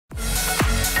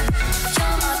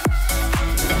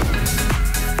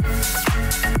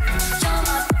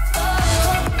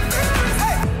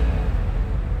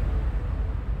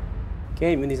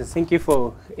Okay, Mundi, thank you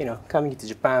for coming to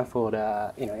Japan for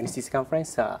the NCC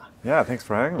conference. Yeah, thanks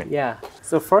for having me. Yeah.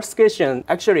 So first question,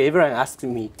 actually everyone asked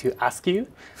me to ask you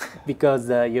because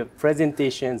your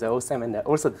presentations are awesome and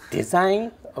also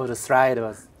design of the slide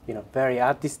was very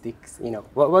artistic.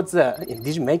 What's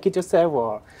did you make it yourself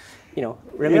or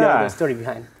let me know the story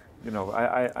behind.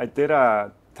 I did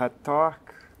a TED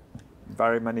talk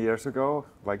very many years ago,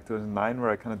 like 2009, where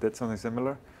I kind of did something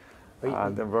similar.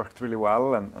 And it worked really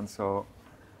well, and so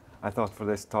I thought for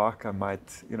this talk I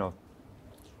might,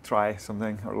 try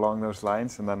something along those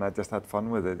lines, and then I just had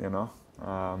fun with it,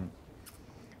 I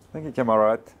think it came all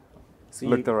right. So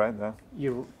looked all right, yeah.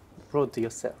 You wrote to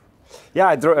yourself? Yeah,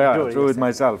 I drew it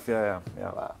myself, yeah.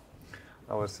 Wow.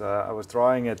 I was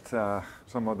drawing it,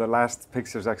 some of the last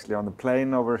pictures actually on the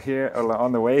plane over here, or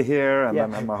on the way here, and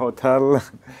then at my hotel,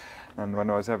 and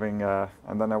when I was having,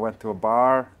 and then I went to a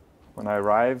bar when I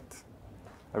arrived.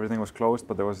 Everything was closed,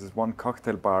 but there was this one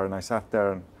cocktail bar, and I sat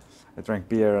there and I drank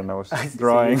beer and I was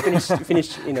drawing. So you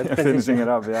finished finishing it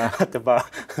up, yeah. At the bar.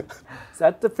 So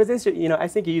at the presentation, I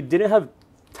think you didn't have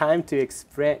time to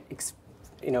explain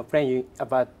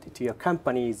about to your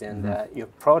companies and your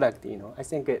product. I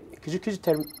think could you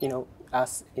tell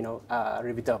us a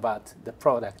little bit about the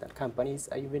product and companies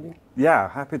are you building? Yeah,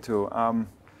 happy to.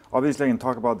 Obviously, I can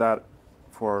talk about that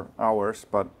for hours,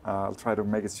 but I'll try to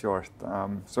make it short.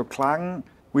 So Klang,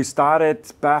 we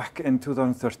started back in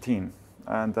 2013,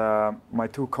 and my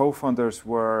two co-founders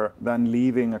were then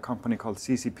leaving a company called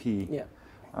CCP. Yeah.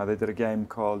 They did a game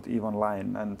called EVE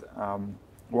Online, and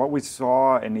what we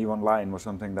saw in EVE Online was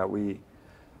something that we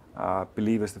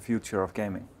believe is the future of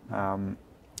gaming.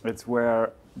 It's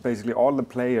where basically all the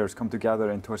players come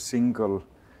together into a single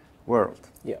world,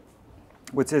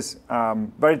 which is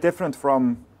very different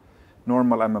from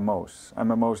normal MMOs.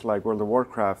 MMOs like World of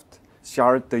Warcraft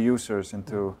shard the users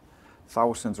into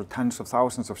thousands or tens of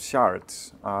thousands of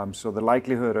shards. So the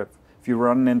likelihood of, if you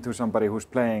run into somebody who's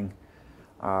playing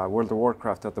World of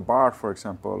Warcraft at the bar, for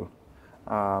example,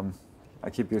 I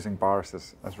keep using bars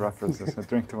as references, I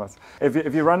drink too much.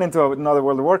 If you run into another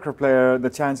World of Warcraft player, the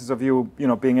chances of you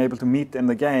being able to meet in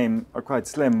the game are quite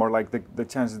slim, or like the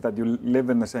chances that you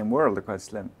live in the same world are quite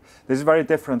slim. This is very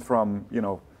different from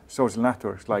social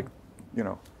networks like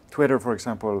Twitter, for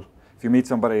example. If you meet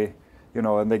somebody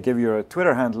and they give you a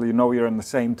Twitter handle, you're in the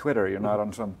same Twitter, you're not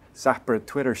on some separate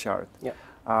Twitter shard. Yeah.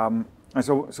 And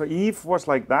so EVE was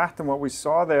like that, and what we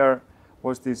saw there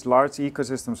was these large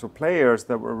ecosystems of players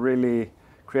that were really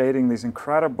creating these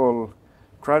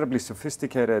incredibly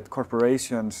sophisticated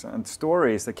corporations and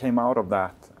stories that came out of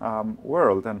that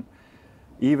world. And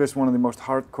EVE is one of the most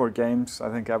hardcore games I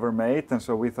think ever made, and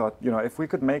so we thought, if we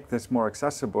could make this more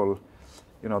accessible,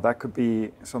 that could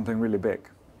be something really big.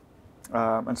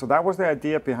 And so that was the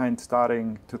idea behind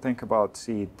starting to think about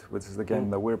SEED, which is the game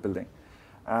that we're building.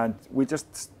 And we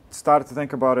just started to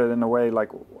think about it in a way like,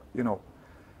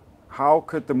 how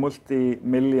could the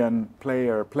multi-million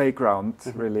player playground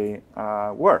really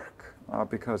work?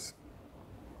 Because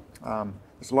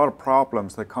there's a lot of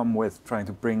problems that come with trying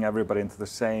to bring everybody into the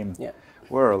same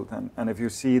world. And if you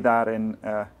see that in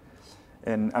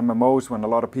MMOs, when a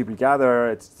lot of people gather,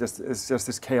 it's just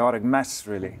this chaotic mess,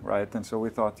 really, right? And so we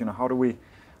thought, how do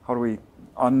we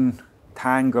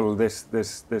untangle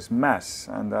this mess,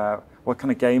 and what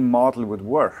kind of game model would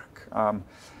work? And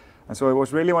so it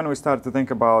was really when we started to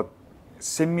think about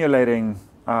simulating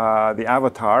the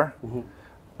avatar,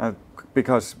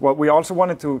 because what we also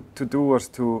wanted to do was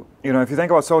to, if you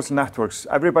think about social networks,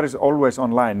 everybody's always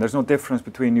online. There's no difference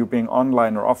between you being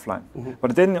online or offline. But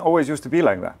it didn't always used to be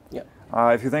like that. Yeah.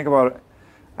 If you think about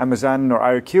MSN or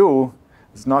IRQ,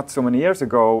 it's not so many years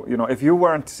ago, if you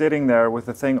weren't sitting there with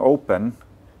the thing open,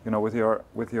 with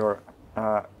your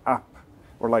app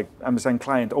or like MSN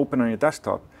client open on your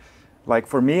desktop, like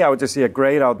for me, I would just see a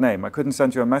grayed out name. I couldn't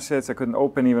send you a message. I couldn't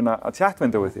open even a chat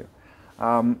window with you.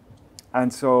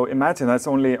 And so imagine that's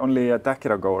only a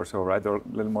decade ago or so, right? Or a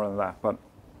little more than that. But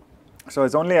so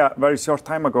it's only a very short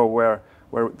time ago where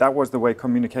that was the way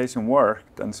communication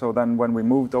worked. And so then when we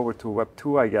moved over to Web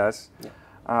 2, I guess,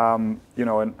 and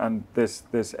this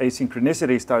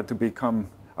asynchronicity started to become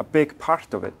a big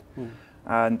part of it.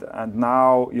 And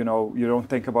now, you don't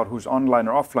think about who's online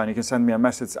or offline. You can send me a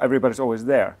message. Everybody's always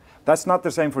there. That's not the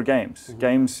same for games.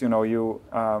 Games,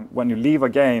 when you leave a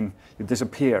game, you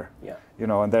disappear. Yeah.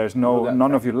 And there's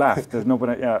none of you left. There's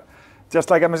nobody. Yeah. Just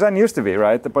like MSN used to be,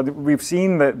 right? But we've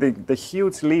seen the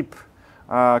huge leap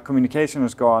communication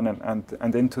has gone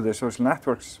and into the social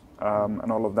networks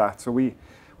and all of that. So we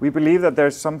believe that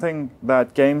there's something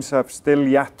that games have still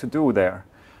yet to do there.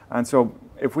 And so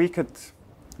if we could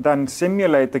then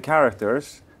simulate the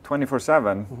characters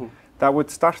 24/7, that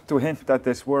would start to hint at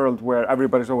this world where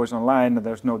everybody's always online and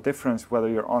there's no difference whether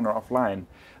you're on or offline.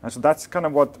 And so that's kind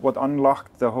of what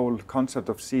unlocked the whole concept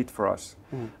of SEED for us.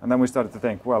 And then we started to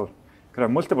think, well, could have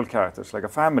multiple characters, like a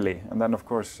family. And then, of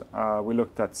course, we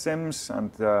looked at Sims,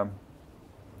 and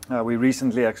we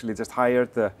recently actually just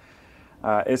hired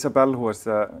Isabel, who was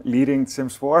leading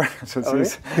Sims 4. So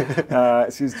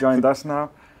she's joined us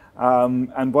now.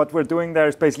 And what we're doing there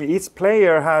is basically each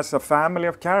player has a family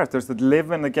of characters that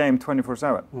live in the game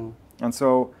 24/7. And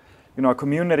so, you know, a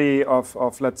community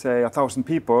of let's say 1,000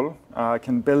 people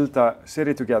can build a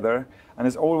city together, and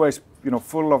it's always, you know,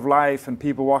 full of life and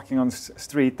people walking on the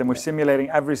street, and we're simulating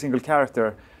every single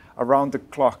character around the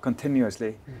clock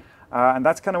continuously. And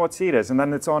that's kind of what SEED is. And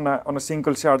then it's on a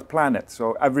single shared planet,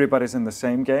 so everybody's in the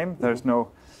same game. There's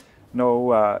no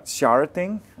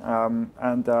sharding,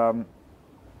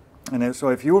 and so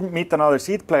if you meet another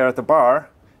SEED player at the bar,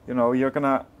 you know, you're going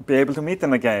to be able to meet in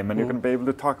the game, and you're going to be able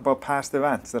to talk about past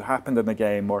events that happened in the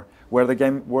game, or where the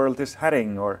game world is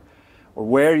heading, or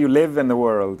where you live in the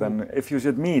world, and if you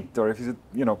should meet, or if you should,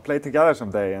 you know, play together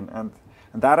someday. And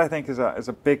that, I think, is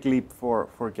a big leap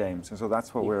for games. And so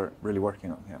that's what we're really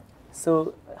working on. Yeah.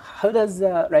 So how does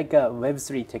like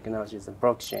web3 technologies and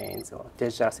blockchains or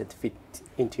digital asset fit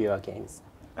into your games?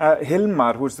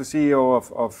 Hilmar, who's the CEO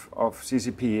of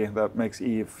CCP that makes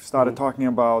EVE, started talking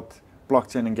about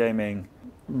blockchain and gaming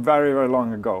very, very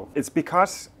long ago. It's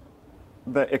because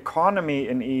the economy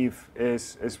in EVE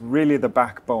is really the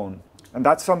backbone. And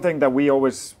that's something that we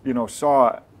always, you know,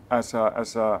 saw as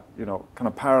a you know, kind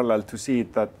of parallel to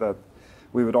SEED, that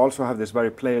we would also have this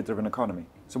very player-driven economy.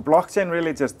 So blockchain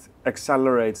really just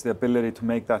accelerates the ability to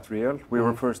make that real. We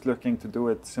were first looking to do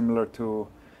it similar to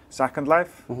Second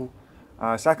Life.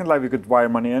 Second Life, you could wire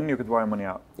money in, you could wire money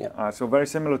out. Yeah. So very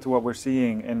similar to what we're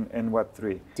seeing in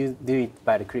Web3. Do it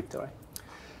by the crypto, right?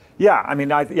 Yeah, I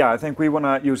mean, I think we want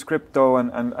to use crypto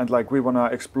and like we want to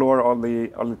explore all the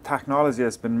technology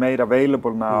that's been made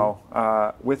available now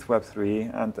with Web3,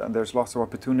 and there's lots of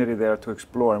opportunity there to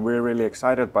explore, and we're really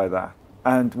excited by that.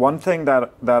 And one thing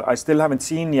that I still haven't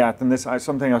seen yet, and this is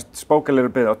something I spoke a little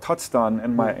bit or touched on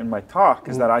in my talk,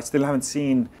 is that I still haven't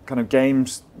seen kind of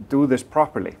games do this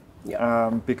properly. Yeah.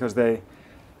 Because they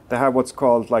have what's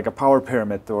called like a power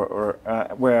pyramid, or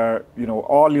where, you know,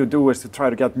 all you do is to try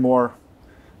to get more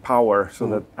power, so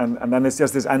that and then it's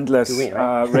just this endless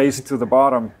race to the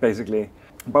bottom, basically.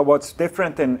 But what's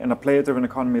different in a player-driven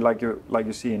economy like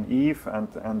you see in EVE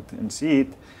and in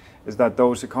SEED is that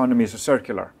those economies are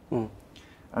circular.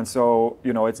 And so,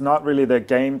 you know, it's not really the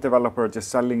game developer just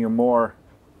selling you more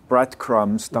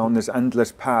breadcrumbs down this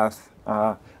endless path,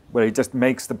 where he just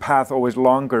makes the path always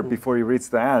longer before you reach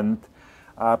the end.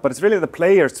 But it's really the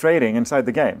players trading inside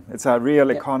the game. It's a real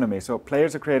economy. So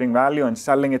players are creating value and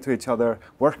selling it to each other,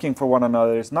 working for one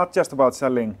another. It's not just about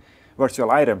selling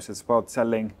virtual items. It's about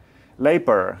selling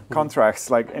labor, contracts,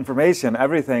 like information.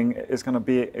 Everything is going to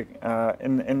be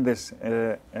in this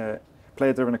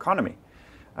player-driven economy.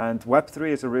 And Web3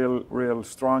 is a real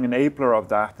strong enabler of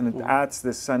that, and it adds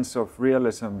this sense of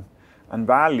realism and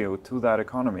value to that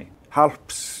economy.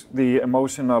 Helps the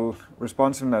emotional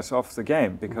responsiveness of the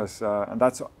game, because and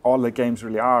that's all the games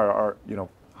really are, you know,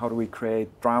 how do we create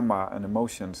drama and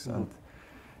emotions and,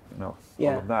 you know,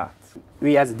 all of that.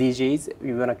 We as DJs,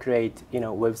 we want to create, you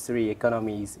know, Web3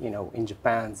 economies, you know, in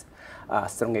Japan's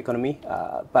strong economy.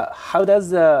 But how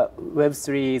does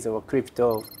Web3s or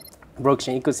crypto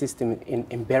blockchain ecosystem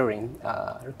in Berlin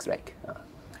looks like?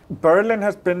 Berlin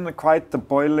has been quite the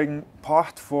boiling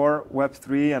pot for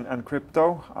Web3 and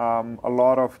crypto.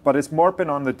 But it's more been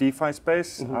on the DeFi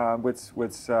space,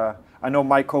 which I know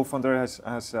my co-founder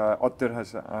Otter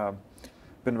has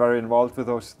been very involved with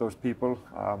those people,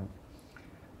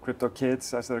 crypto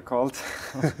kids as they're called.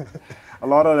 A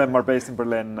lot of them are based in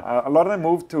Berlin. A lot of them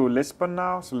moved to Lisbon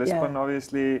now, so Lisbon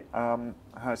obviously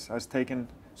has taken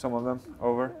some of them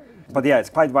over. But yeah, it's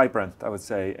quite vibrant, I would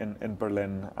say, in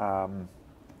Berlin.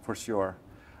 For sure,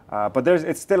 but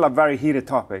it's still a very heated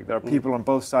topic. There are people on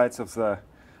both sides of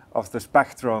the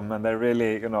spectrum, and they're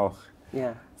really, you know,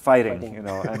 fighting. You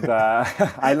know. And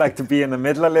I like to be in the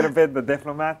middle a little bit, the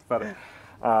diplomat. But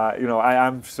you know, I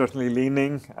am certainly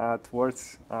leaning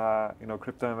towards you know,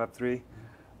 crypto and Web3.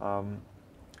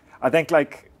 I think,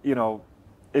 like, you know,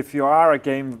 if you are a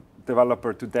game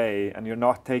developer today and you're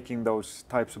not taking those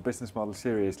types of business models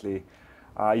seriously,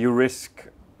 you risk,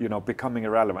 you know, becoming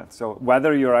irrelevant. So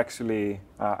whether you're actually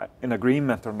in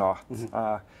agreement or not,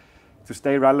 to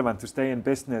stay relevant, to stay in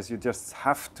business, you just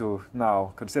have to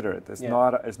now consider it. It's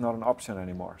not an option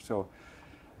anymore. So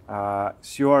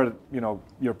sure, you know,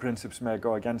 your principles may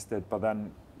go against it, but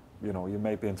then you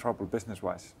may be in trouble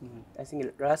business-wise. I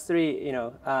think lastly,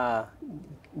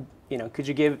 could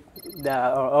you give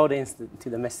our audience to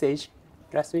the message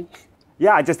lastly?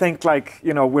 Yeah, I just think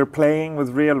we're playing with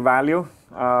real value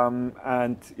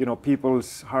and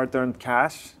people's hard-earned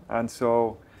cash, and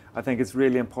so I think it's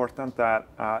really important that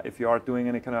if you are doing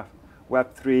any kind of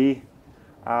Web3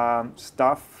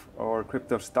 stuff or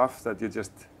crypto stuff, that you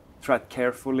just tread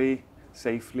carefully,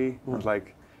 safely, and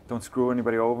don't screw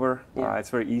anybody over. Yeah. It's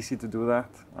very easy to do that.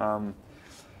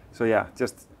 So yeah,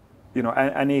 just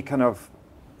any kind of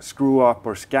screw up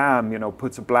or scam,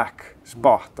 puts a black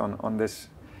spot on this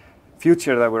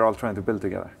future that we're all trying to build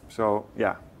together. So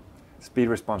yeah, be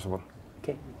responsible.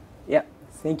 Okay. Yeah.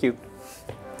 Thank you.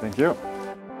 Thank you.